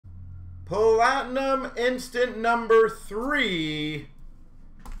Platinum Instant number 3.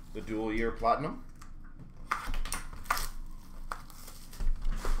 The dual year Platinum.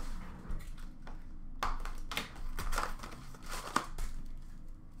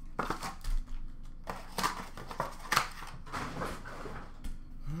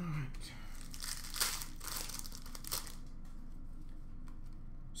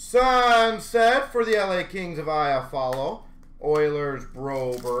 Sunset for the LA Kings of Iafallo. Oilers,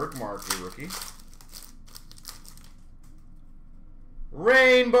 Broberg, marquee rookie.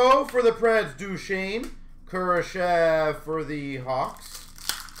 Rainbow for the Preds, Duchesne. Kurashev for the Hawks,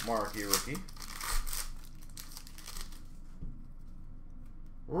 marquee rookie.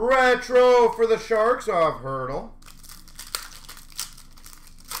 Retro for the Sharks of Hurdle.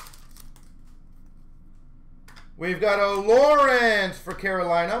 We've got a Lawrence for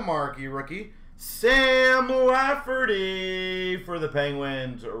Carolina, marquee rookie. Sam Lafferty for the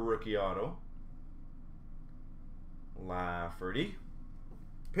Penguins, rookie auto. Lafferty.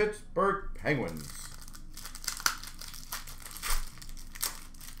 Pittsburgh Penguins.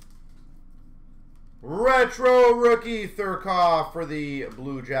 Retro rookie Thurkoff for the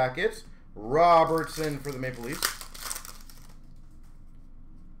Blue Jackets. Robertson for the Maple Leafs.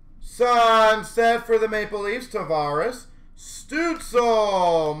 Sunset for the Maple Leafs, Tavares.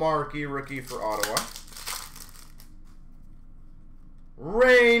 Stützle, marquee rookie for Ottawa.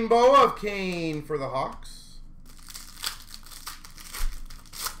 Rainbow of Kane for the Hawks.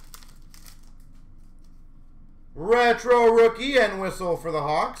 Retro rookie and Whistle for the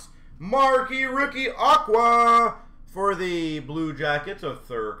Hawks. Marquee rookie Aqua for the Blue Jackets of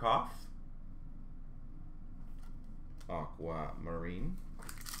Thurkoff. Aqua Marine.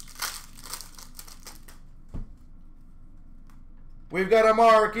 We've got a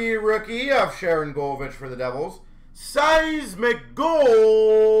marquee rookie of Sharon Govich for the Devils. Seismic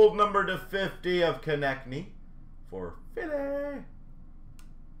gold, number to 50 of Konechny for Philly.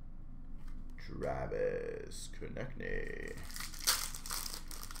 Travis Konechny.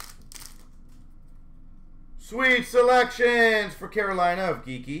 Sweet selections for Carolina of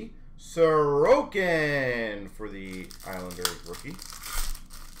Geeky. Sorokin for the Islanders rookie.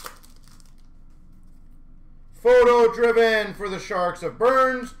 Photo driven for the Sharks of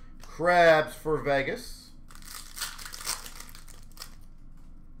Burns. Krabs for Vegas.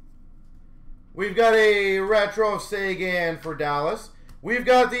 We've got a retro of Sagan for Dallas. We've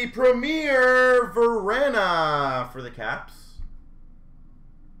got the Premier Verena for the Caps.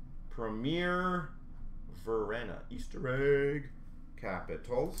 Premier Verena. Easter egg.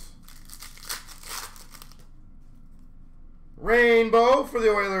 Capitals. Rainbow for the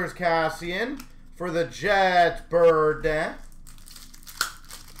Oilers, Cassian. For the Jets, Burdin.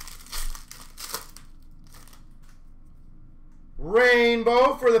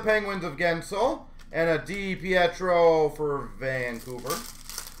 Rainbow for the Penguins of Gensel. And a Di Pietro for Vancouver.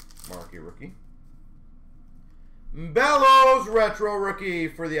 Marquee rookie. Bellows, retro rookie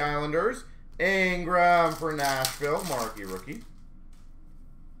for the Islanders. Ingram for Nashville, marquee rookie.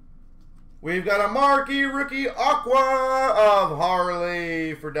 We've got a marquee rookie Aqua of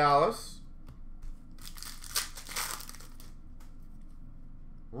Harley for Dallas.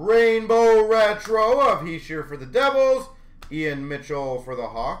 Rainbow retro of Heischer for the Devils. Ian Mitchell for the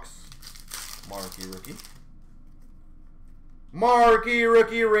Hawks. Marquee rookie. Marquee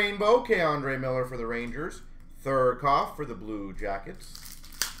rookie rainbow. Keandre Miller for the Rangers. Thurkoff for the Blue Jackets.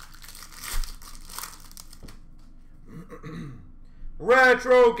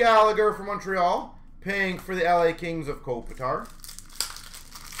 Retro Gallagher for Montreal. Pink for the LA Kings of Kopitar.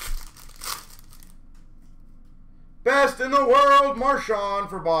 Best in the world, Marchand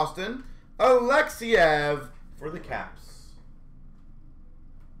for Boston. Alexiev for the Caps.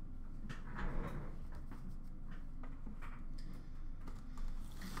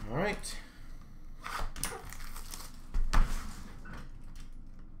 All right.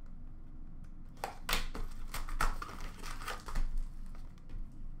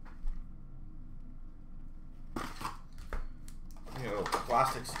 I got a little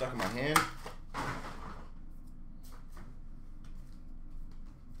plastic stuck in my hand.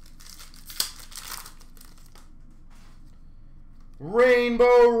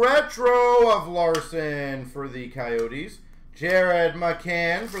 Rainbow retro of Larson for the Coyotes. Jared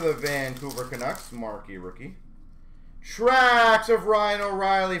McCann for the Vancouver Canucks, marquee rookie. Tracks of Ryan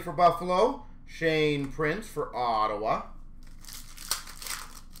O'Reilly for Buffalo. Shane Prince for Ottawa.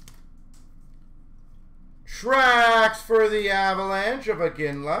 Tracks for the Avalanche of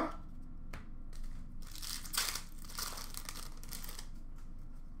Aginla.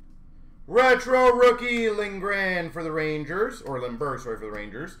 Retro rookie Lindgren for the Rangers, or Lindbergh, sorry, for the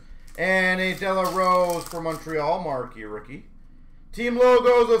Rangers. And a Della Rose for Montreal, marquee rookie. Team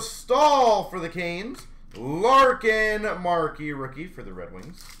logos of Stahl for the Canes. Larkin, marquee rookie for the Red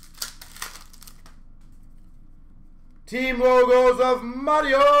Wings. Team logos of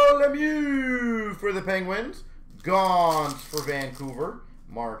Mario Lemieux for the Penguins. Gaunt for Vancouver,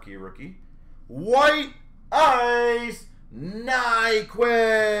 marquee rookie. White Ice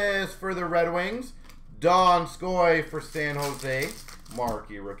Nyquist for the Red Wings. Donskoy for San Jose,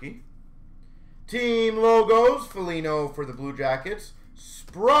 marquee rookie. Team logos, Foligno for the Blue Jackets.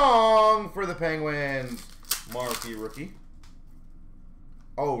 Sprong for the Penguins, marquee rookie.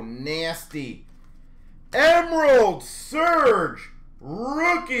 Oh, nasty. Emerald Surge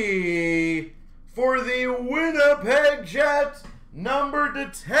rookie for the Winnipeg Jets, number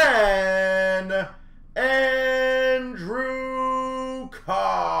 /10, Andrew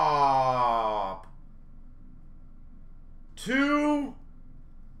Kopp. 2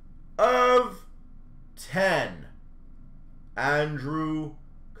 of 10, Andrew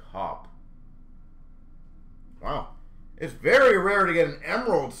Kopp. Wow. It's very rare to get an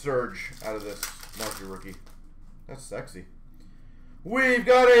Emerald Surge out of this marquee rookie. That's sexy. We've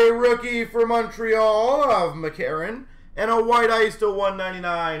got a rookie for Montreal of McCarron and a white ice to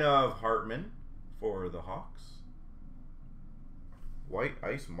 199 of Hartman for the Hawks. White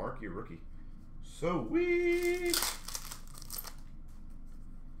ice marquee rookie. Sweet.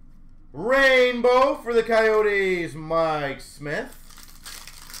 Rainbow for the Coyotes, Mike Smith.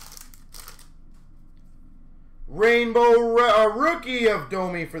 Rainbow rookie of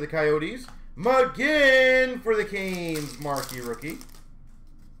Domi for the Coyotes. McGinn for the Canes, marquee rookie.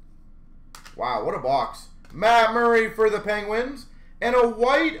 Wow, what a box. Matt Murray for the Penguins. And a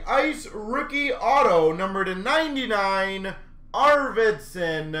white ice rookie auto, number /99,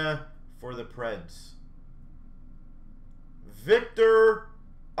 Arvidsson for the Preds. Victor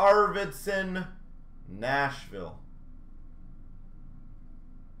Arvidsson, Nashville.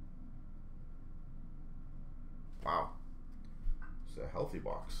 Wow. It's a healthy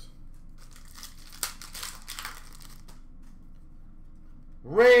box.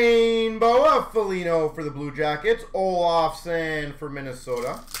 Rainbow of Foligno for the Blue Jackets. Olofsson for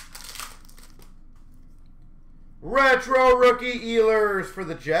Minnesota. Retro rookie Ehlers for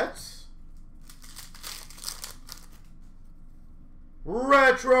the Jets.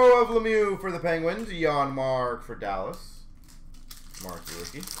 Retro of Lemieux for the Penguins. Jan Mark for Dallas. Marquee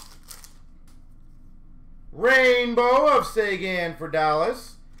rookie. Rainbow of Sagan for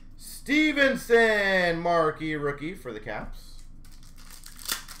Dallas. Stevenson, marquee rookie for the Caps.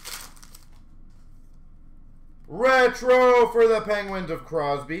 Retro for the Penguins of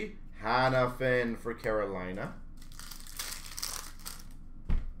Crosby. Hanifin for Carolina.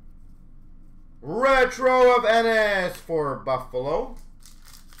 Retro of Ennis for Buffalo.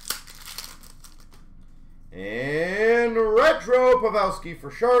 And retro Pavelski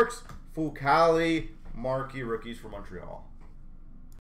for Sharks. Fucali, marquee rookies for Montreal.